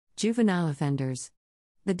Juvenile offenders.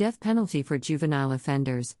 The death penalty for juvenile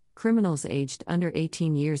offenders, criminals aged under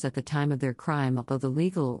 18 years at the time of their crime. Although the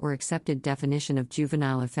legal or accepted definition of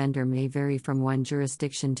juvenile offender may vary from one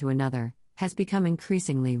jurisdiction to another, has become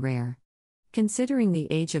increasingly rare. Considering the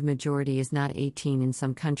age of majority is not 18 in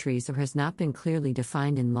some countries or has not been clearly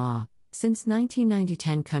defined in law, since 1990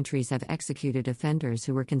 10 countries have executed offenders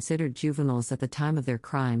who were considered juveniles at the time of their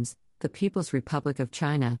crimes: the People's Republic of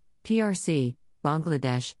China, PRC,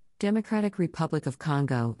 Bangladesh, Democratic Republic of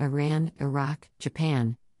Congo, Iran, Iraq,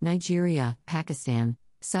 Japan, Nigeria, Pakistan,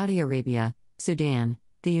 Saudi Arabia, Sudan,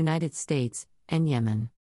 the United States, and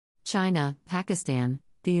Yemen. China, Pakistan,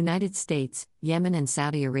 the United States, Yemen and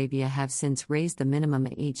Saudi Arabia have since raised the minimum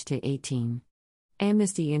age to 18.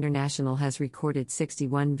 Amnesty International has recorded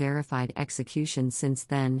 61 verified executions since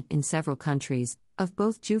then, in several countries, of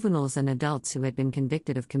both juveniles and adults who had been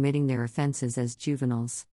convicted of committing their offenses as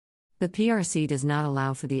juveniles. The PRC does not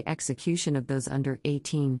allow for the execution of those under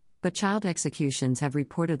 18, but child executions have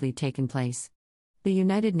reportedly taken place. The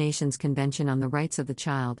United Nations Convention on the Rights of the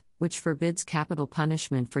Child, which forbids capital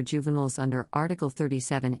punishment for juveniles under Article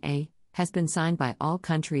 37A, has been signed by all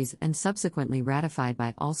countries and subsequently ratified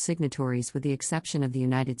by all signatories with the exception of the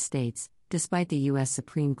United States, despite the U.S.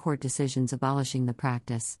 Supreme Court decisions abolishing the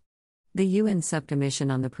practice. The UN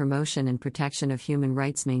Subcommission on the Promotion and Protection of Human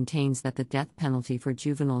Rights maintains that the death penalty for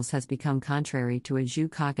juveniles has become contrary to a jus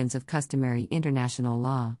cogens of customary international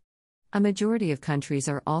law. A majority of countries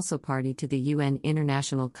are also party to the UN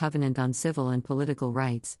International Covenant on Civil and Political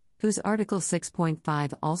Rights, whose Article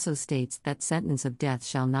 6.5 also states that sentence of death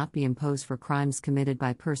shall not be imposed for crimes committed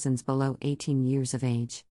by persons below 18 years of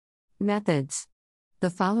age. Methods. The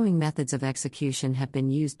following methods of execution have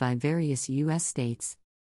been used by various U.S. states.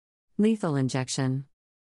 Lethal injection.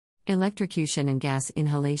 Electrocution and gas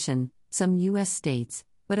inhalation, some U.S. states,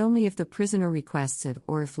 but only if the prisoner requests it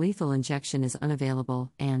or if lethal injection is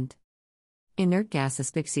unavailable, and inert gas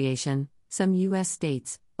asphyxiation, some U.S.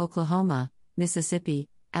 states, Oklahoma, Mississippi,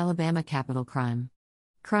 Alabama. Capital crime.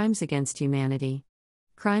 Crimes against humanity.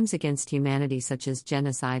 Crimes against humanity such as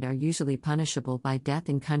genocide are usually punishable by death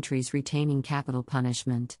in countries retaining capital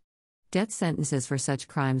punishment. Death sentences for such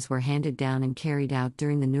crimes were handed down and carried out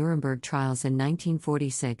during the Nuremberg trials in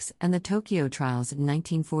 1946 and the Tokyo trials in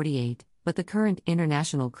 1948, but the current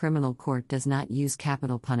International Criminal Court does not use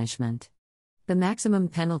capital punishment. The maximum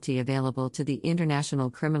penalty available to the International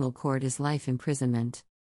Criminal Court is life imprisonment.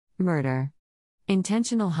 Murder.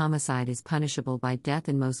 Intentional homicide is punishable by death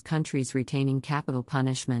in most countries retaining capital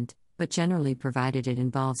punishment, but generally provided it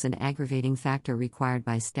involves an aggravating factor required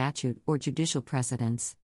by statute or judicial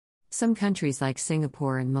precedents. Some countries like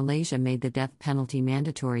Singapore and Malaysia made the death penalty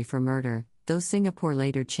mandatory for murder, though Singapore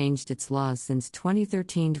later changed its laws since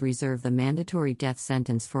 2013 to reserve the mandatory death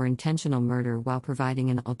sentence for intentional murder while providing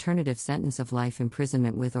an alternative sentence of life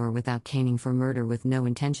imprisonment with or without caning for murder with no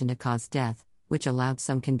intention to cause death, which allowed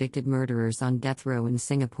some convicted murderers on death row in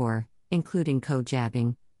Singapore, including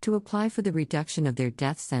co-jabbing, to apply for the reduction of their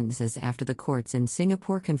death sentences after the courts in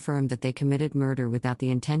Singapore confirmed that they committed murder without the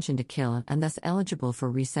intention to kill and thus eligible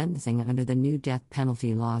for resentencing under the new death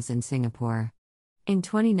penalty laws in Singapore. In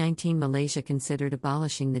 2019, Malaysia considered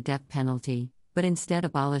abolishing the death penalty, but instead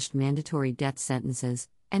abolished mandatory death sentences.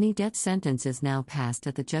 Any death sentence is now passed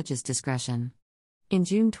at the judge's discretion. In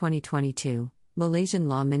June 2022, Malaysian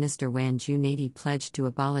Law Minister Wan Junaidy pledged to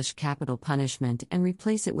abolish capital punishment and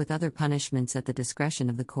replace it with other punishments at the discretion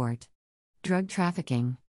of the court. Drug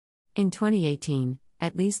trafficking. In 2018,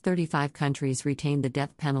 at least 35 countries retained the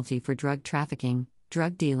death penalty for drug trafficking,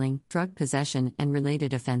 drug dealing, drug possession, and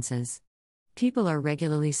related offenses. People are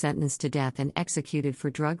regularly sentenced to death and executed for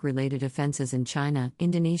drug-related offenses in China,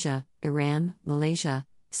 Indonesia, Iran, Malaysia,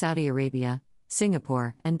 Saudi Arabia,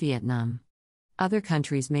 Singapore, and Vietnam. Other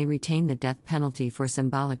countries may retain the death penalty for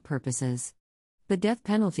symbolic purposes. The death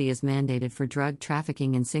penalty is mandated for drug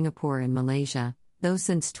trafficking in Singapore and Malaysia, though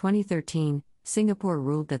since 2013, Singapore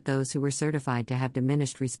ruled that those who were certified to have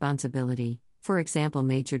diminished responsibility, for example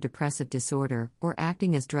major depressive disorder, or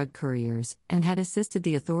acting as drug couriers, and had assisted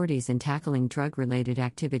the authorities in tackling drug-related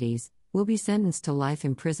activities, will be sentenced to life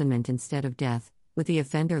imprisonment instead of death, with the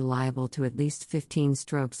offender liable to at least 15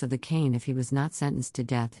 strokes of the cane if he was not sentenced to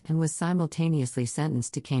death and was simultaneously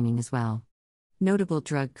sentenced to caning as well. Notable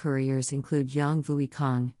drug couriers include Yang Vui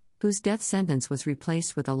Kong, whose death sentence was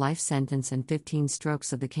replaced with a life sentence and 15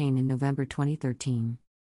 strokes of the cane in November 2013.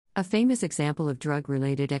 A famous example of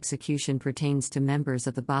drug-related execution pertains to members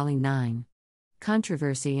of the Bali Nine.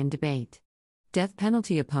 Controversy and debate. Death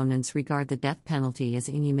penalty opponents regard the death penalty as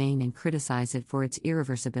inhumane and criticize it for its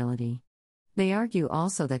irreversibility. They argue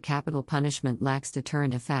also that capital punishment lacks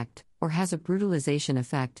deterrent effect, or has a brutalization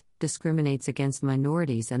effect, discriminates against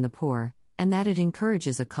minorities and the poor, and that it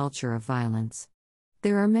encourages a culture of violence.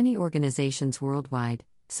 There are many organizations worldwide,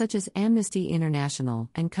 such as Amnesty International,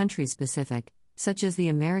 and country-specific, such as the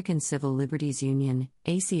American Civil Liberties Union,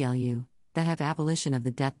 ACLU, that have abolition of the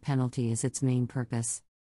death penalty as its main purpose.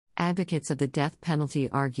 Advocates of the death penalty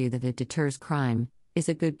argue that it deters crime, is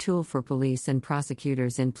a good tool for police and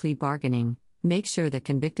prosecutors in plea bargaining, makes sure that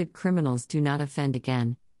convicted criminals do not offend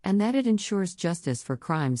again, and that it ensures justice for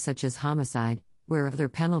crimes such as homicide, where other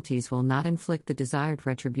penalties will not inflict the desired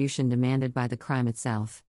retribution demanded by the crime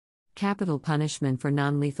itself. Capital punishment for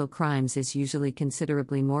non-lethal crimes is usually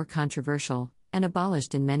considerably more controversial, and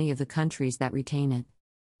abolished in many of the countries that retain it.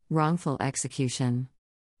 Wrongful execution.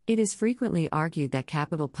 It is frequently argued that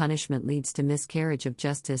capital punishment leads to miscarriage of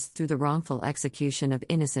justice through the wrongful execution of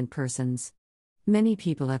innocent persons. Many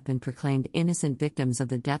people have been proclaimed innocent victims of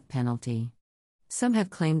the death penalty. Some have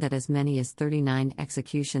claimed that as many as 39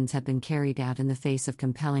 executions have been carried out in the face of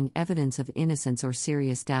compelling evidence of innocence or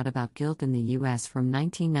serious doubt about guilt in the U.S. from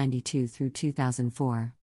 1992 through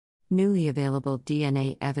 2004. Newly available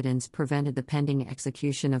DNA evidence prevented the pending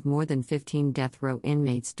execution of more than 15 death row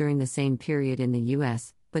inmates during the same period in the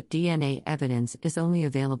U.S., but DNA evidence is only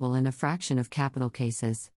available in a fraction of capital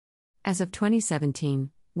cases. As of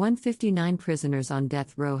 2017, 159 prisoners on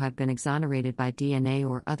death row have been exonerated by DNA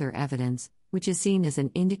or other evidence, which is seen as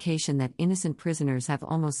an indication that innocent prisoners have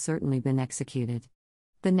almost certainly been executed.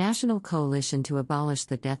 The National Coalition to Abolish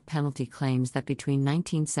the Death Penalty claims that between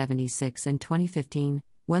 1976 and 2015,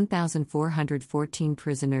 1,414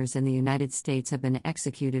 prisoners in the United States have been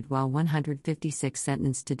executed while 156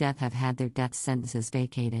 sentenced to death have had their death sentences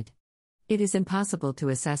vacated. It is impossible to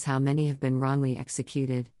assess how many have been wrongly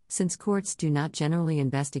executed, since courts do not generally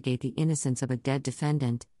investigate the innocence of a dead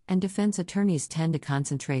defendant, and defense attorneys tend to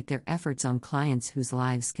concentrate their efforts on clients whose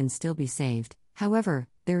lives can still be saved. However,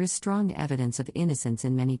 there is strong evidence of innocence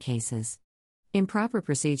in many cases. Improper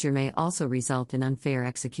procedure may also result in unfair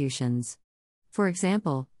executions. For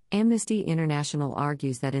example, Amnesty International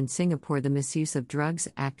argues that in Singapore the Misuse of Drugs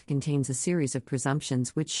Act contains a series of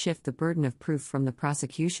presumptions which shift the burden of proof from the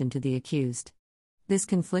prosecution to the accused. This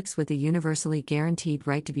conflicts with the universally guaranteed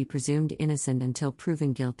right to be presumed innocent until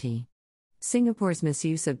proven guilty. Singapore's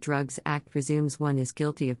Misuse of Drugs Act presumes one is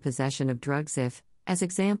guilty of possession of drugs if, as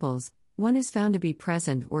examples, one is found to be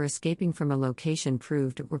present or escaping from a location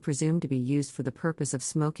proved or presumed to be used for the purpose of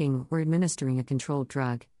smoking or administering a controlled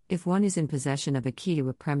drug, if one is in possession of a key to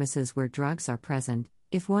a premises where drugs are present,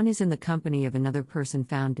 if one is in the company of another person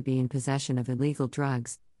found to be in possession of illegal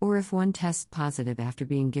drugs, or if one tests positive after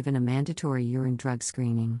being given a mandatory urine drug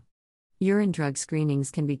screening. Urine drug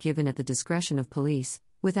screenings can be given at the discretion of police,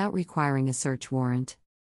 without requiring a search warrant.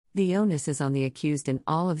 The onus is on the accused in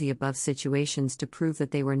all of the above situations to prove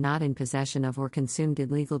that they were not in possession of or consumed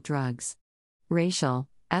illegal drugs. Racial,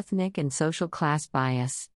 ethnic, and social class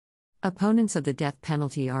bias. Opponents of the death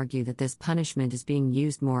penalty argue that this punishment is being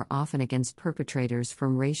used more often against perpetrators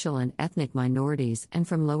from racial and ethnic minorities and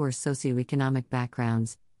from lower socioeconomic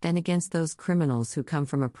backgrounds, than against those criminals who come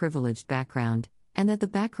from a privileged background, and that the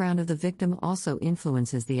background of the victim also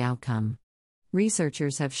influences the outcome.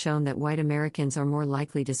 Researchers have shown that white Americans are more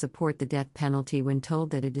likely to support the death penalty when told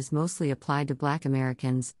that it is mostly applied to Black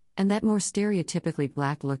Americans, and that more stereotypically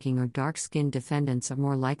black-looking or dark-skinned defendants are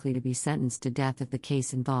more likely to be sentenced to death if the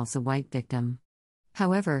case involves a white victim.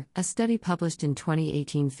 However, a study published in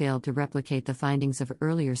 2018 failed to replicate the findings of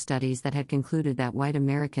earlier studies that had concluded that white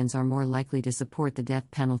Americans are more likely to support the death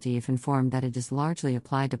penalty if informed that it is largely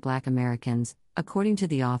applied to Black Americans. According to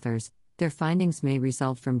the authors, their findings may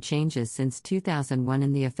result from changes since 2001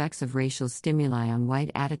 in the effects of racial stimuli on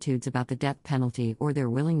white attitudes about the death penalty or their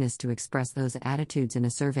willingness to express those attitudes in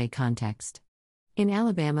a survey context. In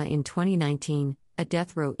Alabama in 2019, a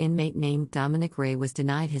death row inmate named Dominic Ray was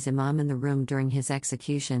denied his imam in the room during his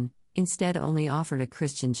execution, instead only offered a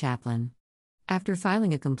Christian chaplain. After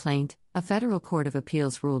filing a complaint, a federal court of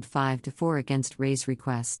appeals ruled 5-4 against Ray's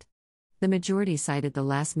request. The majority cited the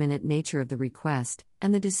last-minute nature of the request,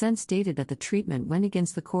 and the dissent stated that the treatment went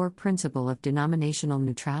against the core principle of denominational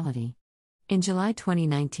neutrality. In July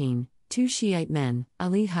 2019, two Shiite men,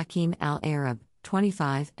 Ali Hakim al-Arab,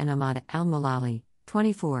 25, and Ahmad al-Malali,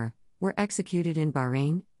 24, were executed in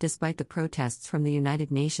Bahrain, despite the protests from the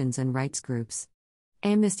United Nations and rights groups.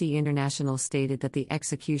 Amnesty International stated that the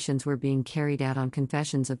executions were being carried out on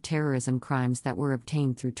confessions of terrorism crimes that were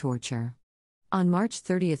obtained through torture. On March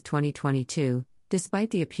 30, 2022, despite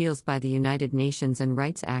the appeals by the United Nations and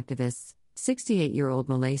rights activists, 68-year-old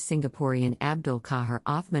Malay Singaporean Abdul Qahar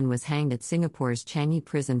Othman was hanged at Singapore's Changi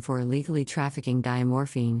prison for illegally trafficking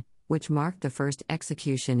diamorphine, which marked the first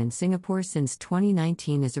execution in Singapore since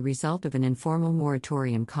 2019 as a result of an informal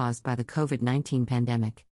moratorium caused by the COVID-19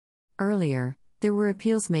 pandemic. Earlier, there were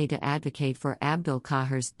appeals made to advocate for Abdul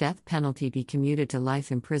Qahhar's death penalty be commuted to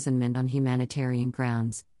life imprisonment on humanitarian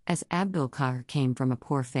grounds, as Abdul Qahhar came from a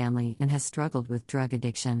poor family and has struggled with drug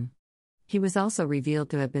addiction. He was also revealed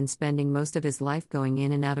to have been spending most of his life going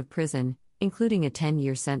in and out of prison, including a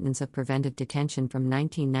 10-year sentence of preventive detention from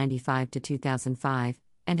 1995 to 2005,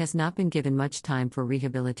 and has not been given much time for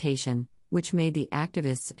rehabilitation, which made the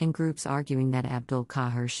activists and groups arguing that Abdul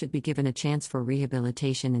Qahhar should be given a chance for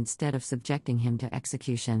rehabilitation instead of subjecting him to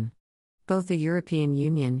execution. Both the European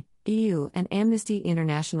Union, EU, and Amnesty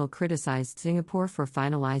International criticized Singapore for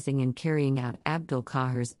finalizing and carrying out Abdul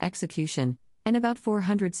Qahhar's execution, and about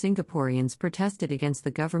 400 Singaporeans protested against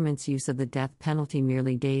the government's use of the death penalty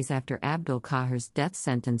merely days after Abdul Qahhar's death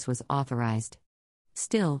sentence was authorized.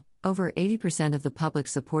 Still, over 80% of the public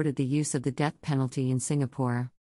supported the use of the death penalty in Singapore.